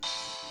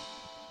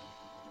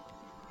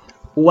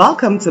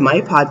Welcome to my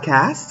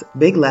podcast,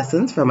 Big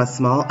Lessons from a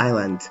Small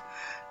Island.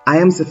 I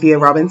am Sophia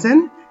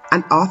Robinson,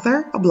 an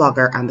author, a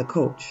blogger, and a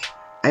coach.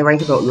 I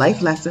write about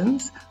life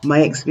lessons,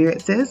 my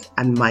experiences,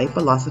 and my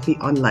philosophy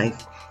on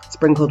life,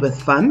 sprinkled with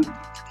fun,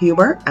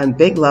 humor, and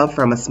big love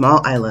from a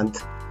small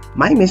island.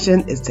 My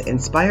mission is to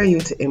inspire you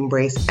to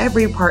embrace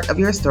every part of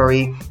your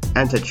story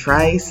and to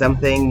try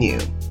something new.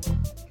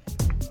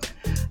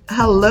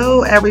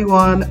 Hello,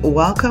 everyone.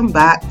 Welcome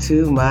back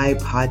to my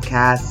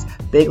podcast,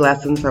 Big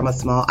Lessons from a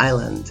Small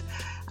Island.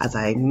 As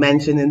I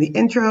mentioned in the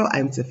intro,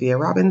 I'm Sophia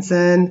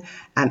Robinson,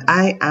 and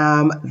I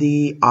am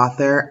the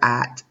author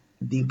at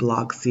the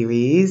blog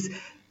series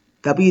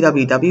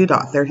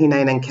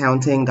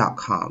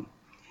www.39andcounting.com.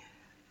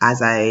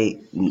 As I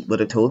would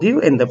have told you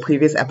in the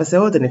previous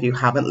episode, and if you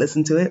haven't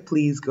listened to it,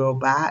 please go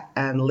back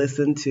and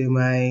listen to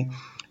my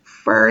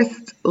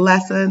first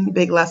lesson,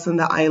 big lesson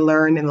that I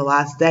learned in the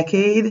last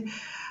decade.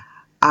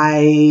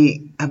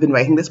 I have been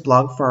writing this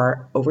blog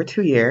for over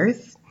 2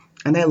 years,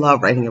 and I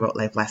love writing about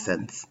life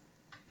lessons.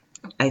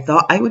 I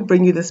thought I would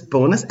bring you this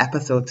bonus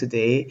episode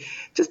today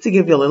just to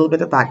give you a little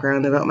bit of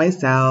background about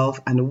myself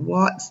and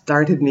what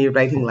started me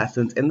writing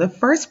lessons in the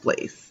first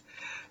place.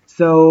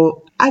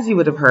 So, as you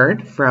would have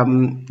heard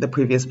from the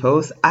previous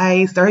post,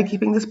 I started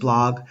keeping this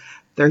blog,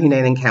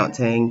 39 and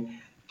Counting,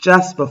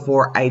 just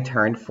before I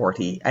turned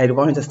 40. I'd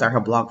wanted to start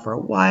a blog for a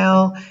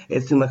while.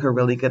 It seemed like a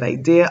really good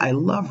idea. I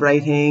love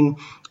writing,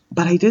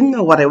 but I didn't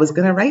know what I was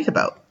going to write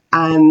about.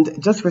 And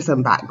just for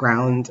some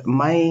background,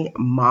 my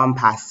mom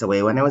passed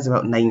away when I was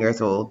about 9 years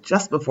old,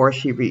 just before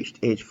she reached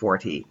age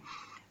 40.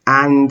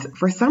 And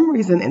for some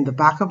reason, in the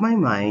back of my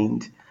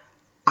mind,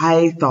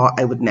 I thought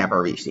I would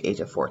never reach the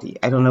age of 40.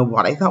 I don't know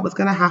what I thought was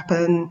going to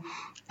happen.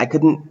 I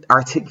couldn't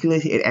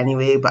articulate it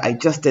anyway, but I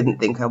just didn't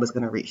think I was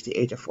going to reach the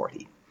age of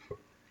 40.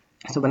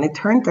 So when I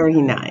turned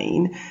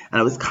 39 and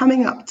I was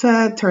coming up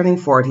to turning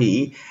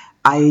 40,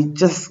 I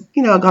just,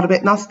 got a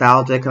bit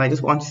nostalgic and I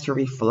just wanted to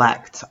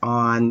reflect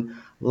on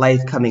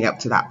life coming up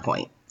to that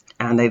point.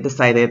 And I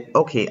decided,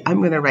 okay, I'm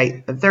going to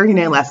write the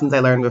 39 lessons I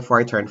learned before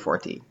I turned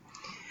 40.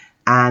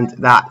 And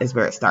that is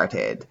where it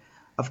started.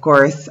 Of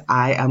course,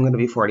 I am going to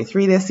be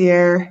 43 this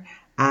year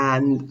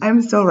and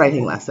I'm still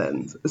writing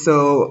lessons.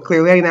 So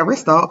clearly I never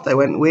stopped. I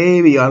went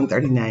way beyond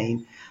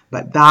 39.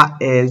 But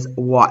that is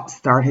what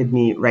started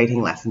me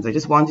writing lessons. I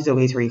just wanted a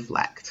way to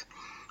reflect.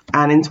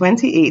 And in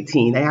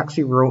 2018, I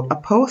actually wrote a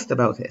post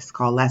about this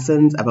called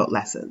Lessons About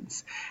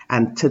Lessons.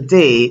 And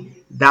today,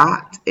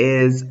 that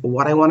is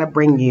what I want to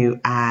bring you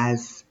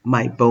as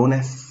my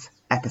bonus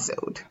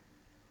episode.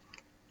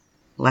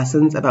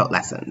 Lessons About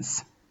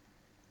Lessons.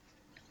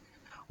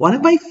 One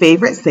of my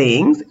favorite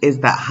sayings is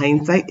that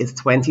hindsight is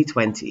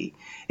 20/20.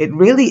 It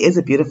really is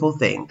a beautiful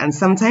thing, and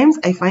sometimes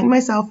I find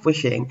myself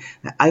wishing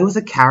that I was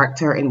a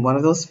character in one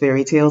of those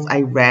fairy tales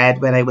I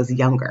read when I was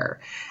younger,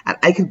 and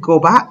I could go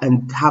back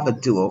and have a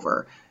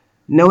do-over,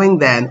 knowing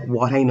then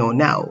what I know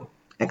now.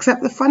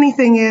 Except the funny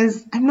thing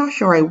is, I'm not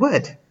sure I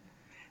would.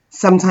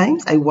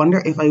 Sometimes I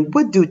wonder if I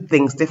would do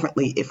things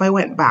differently if I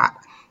went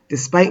back,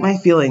 despite my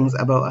feelings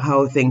about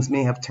how things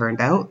may have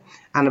turned out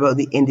and about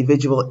the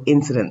individual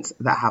incidents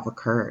that have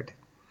occurred.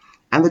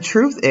 And the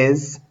truth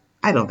is,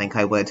 I don't think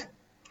I would.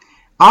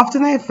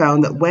 Often I have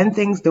found that when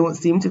things don't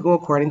seem to go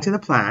according to the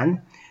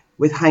plan,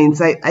 with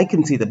hindsight, I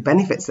can see the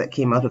benefits that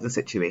came out of the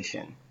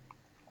situation.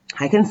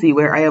 I can see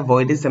where I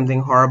avoided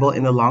something horrible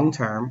in the long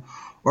term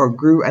or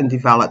grew and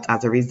developed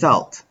as a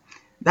result.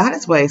 That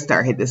is why I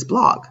started this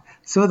blog,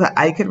 so that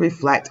I could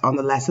reflect on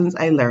the lessons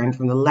I learned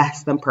from the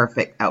less than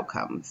perfect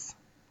outcomes.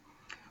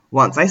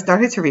 Once I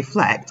started to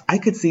reflect, I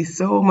could see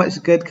so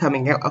much good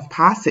coming out of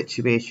past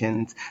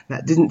situations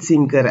that didn't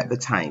seem good at the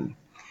time.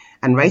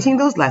 And writing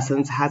those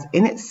lessons has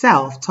in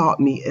itself taught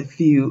me a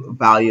few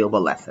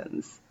valuable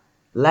lessons.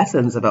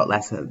 Lessons about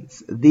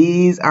lessons.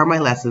 These are my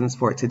lessons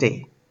for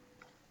today.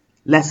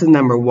 Lesson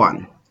number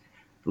 1.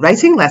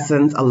 Writing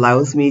lessons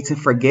allows me to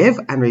forgive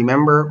and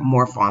remember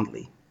more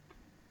fondly.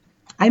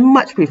 I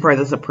much prefer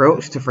this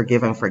approach to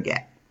forgive and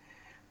forget.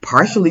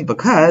 Partially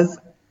because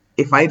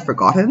if I'd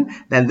forgotten,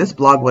 then this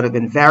blog would have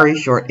been very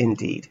short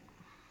indeed.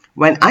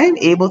 When I am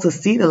able to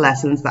see the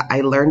lessons that I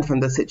learned from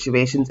the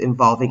situations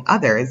involving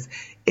others,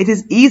 it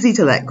is easy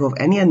to let go of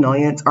any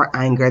annoyance or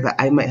anger that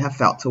I might have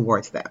felt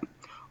towards them.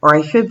 Or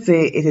I should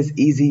say it is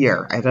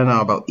easier. I don't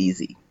know about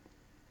easy.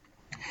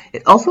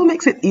 It also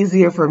makes it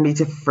easier for me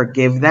to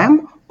forgive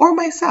them or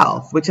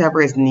myself,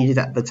 whichever is needed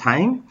at the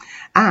time,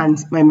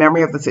 and my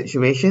memory of the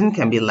situation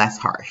can be less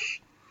harsh.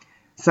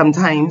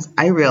 Sometimes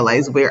I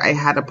realize where I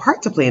had a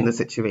part to play in the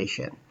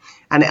situation,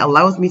 and it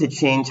allows me to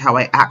change how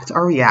I act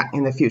or react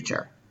in the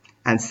future.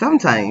 And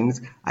sometimes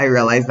I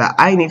realize that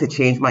I need to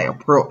change my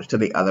approach to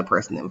the other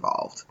person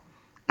involved.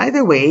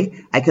 Either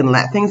way, I can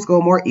let things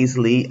go more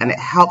easily, and it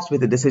helps with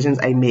the decisions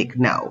I make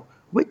now,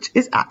 which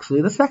is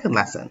actually the second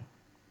lesson.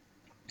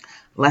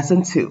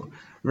 Lesson 2.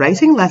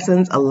 Writing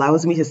lessons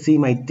allows me to see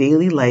my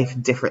daily life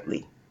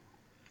differently.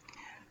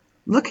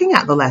 Looking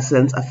at the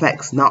lessons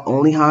affects not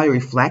only how I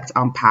reflect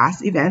on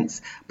past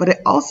events, but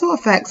it also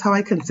affects how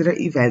I consider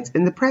events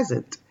in the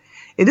present.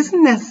 It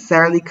doesn't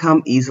necessarily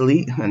come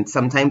easily, and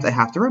sometimes I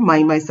have to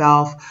remind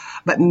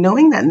myself, but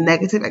knowing that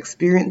negative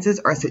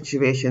experiences or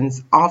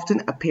situations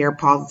often appear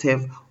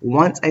positive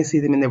once I see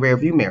them in the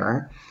rearview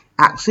mirror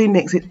actually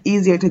makes it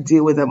easier to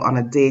deal with them on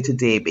a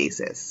day-to-day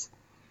basis.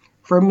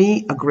 For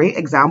me, a great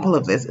example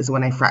of this is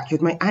when I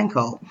fractured my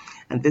ankle,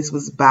 and this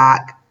was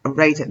back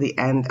right at the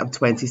end of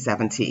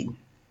 2017.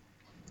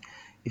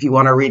 If you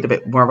want to read a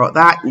bit more about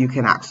that, you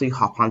can actually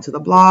hop onto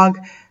the blog,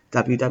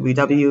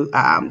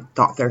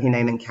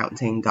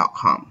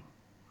 www.39andcounting.com.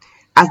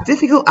 As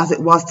difficult as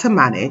it was to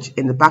manage,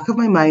 in the back of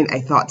my mind,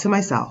 I thought to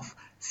myself,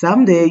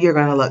 someday you're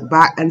going to look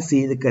back and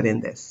see the good in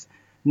this.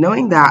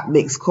 Knowing that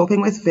makes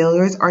coping with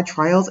failures or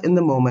trials in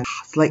the moment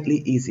slightly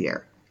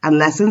easier. And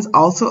lessons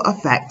also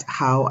affect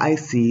how I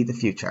see the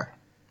future.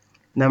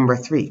 Number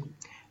 3,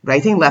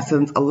 writing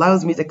lessons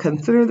allows me to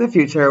consider the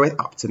future with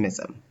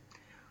optimism.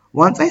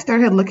 Once I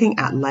started looking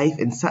at life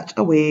in such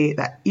a way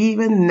that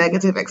even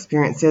negative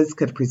experiences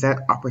could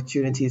present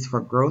opportunities for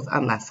growth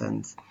and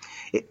lessons,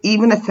 it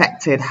even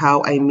affected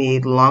how I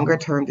made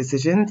longer-term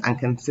decisions and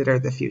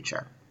considered the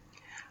future.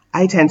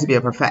 I tend to be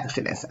a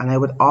perfectionist, and I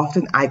would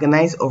often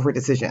agonize over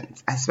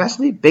decisions,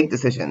 especially big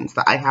decisions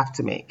that I have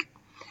to make,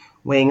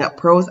 weighing up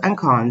pros and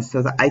cons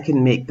so that I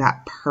can make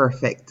that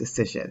perfect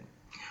decision.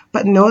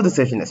 But no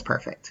decision is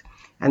perfect.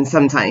 And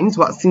sometimes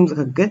what seems like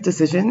a good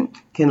decision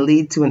can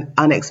lead to an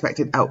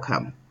unexpected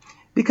outcome.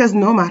 Because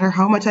no matter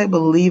how much I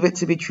believe it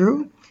to be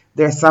true,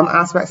 there are some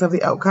aspects of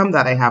the outcome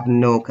that I have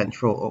no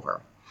control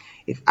over.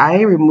 If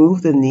I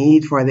remove the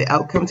need for the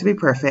outcome to be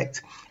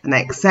perfect, and I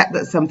accept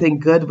that something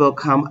good will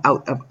come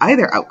out of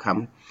either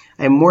outcome,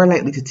 I'm more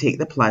likely to take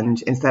the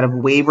plunge instead of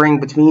wavering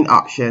between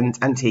options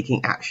and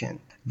taking action.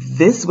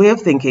 This way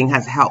of thinking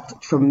has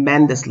helped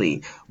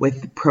tremendously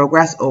with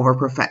progress over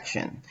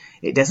perfection.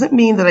 It doesn't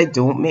mean that I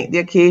don't make the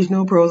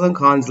occasional pros and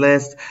cons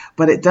list,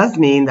 but it does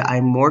mean that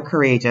I'm more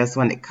courageous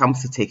when it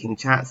comes to taking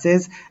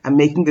chances and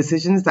making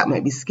decisions that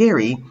might be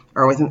scary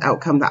or with an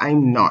outcome that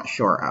I'm not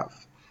sure of.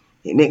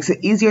 It makes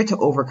it easier to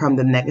overcome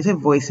the negative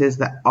voices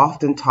that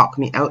often talk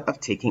me out of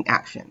taking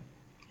action.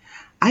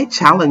 I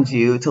challenge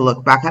you to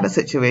look back at a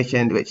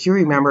situation which you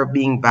remember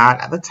being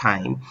bad at the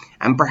time,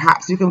 and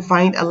perhaps you can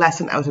find a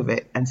lesson out of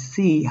it and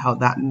see how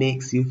that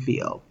makes you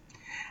feel.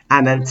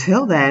 And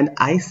until then,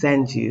 I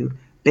send you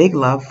big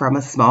love from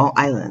a small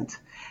island.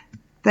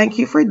 Thank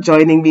you for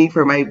joining me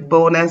for my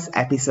bonus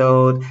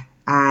episode.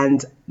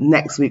 And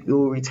next week we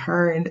will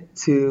return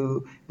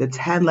to the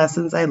 10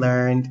 lessons I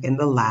learned in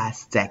the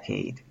last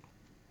decade.